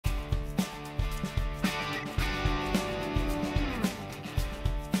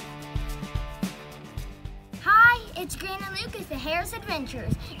it's Gran and Lucas, the Harris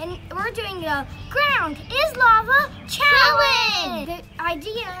Adventures, and we're doing the Ground is Lava Challenge! The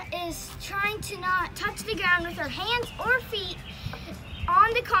idea is trying to not touch the ground with our hands or feet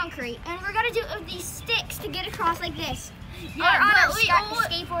on the concrete, and we're gonna do it with these sticks to get across like this. Yeah, or on our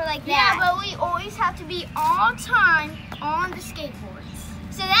skateboard like that. Yeah, but we always have to be all time on the skateboards.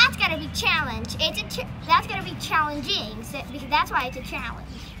 So that's gotta be challenge. That's gotta be challenging, because that's why it's a challenge.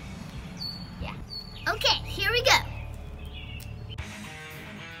 Yeah. Okay, here we go.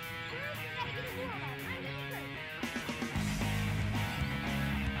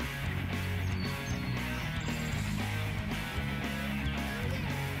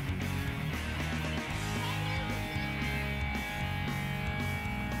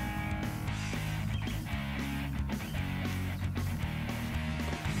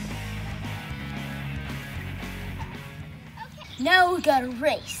 Now we gotta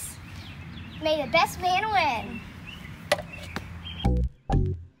race. May the best man win.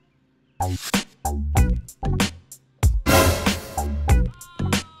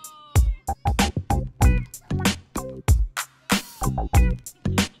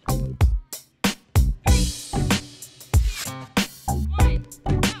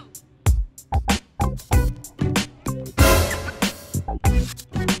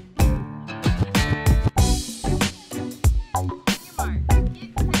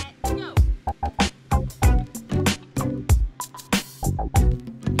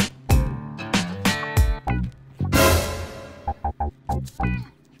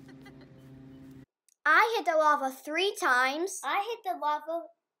 I hit the lava 3 times. I hit the lava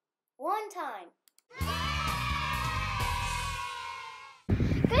 1 time.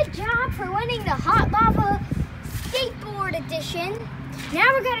 Good job for winning the Hot Lava Skateboard Edition.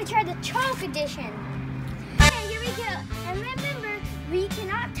 Now we're gonna try the Chalk Edition. Okay, here we go. And remember, we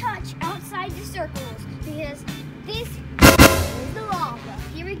cannot touch outside the circles because this is the lava.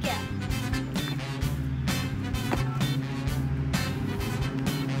 Here we go.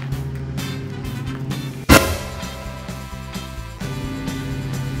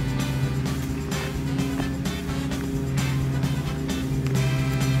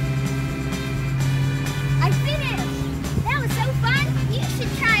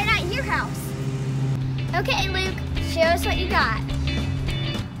 Okay, Luke, show us what you got.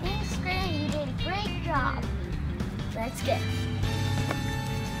 Thanks, Gran, you did a great job. Let's go.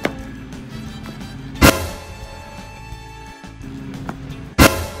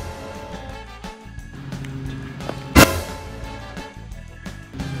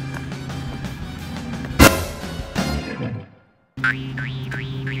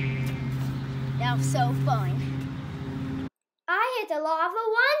 That was so fun. I hit the lava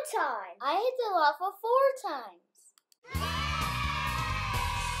 1 time. I hit the lava 4 times.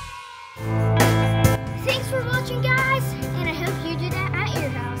 Thanks for watching, guys.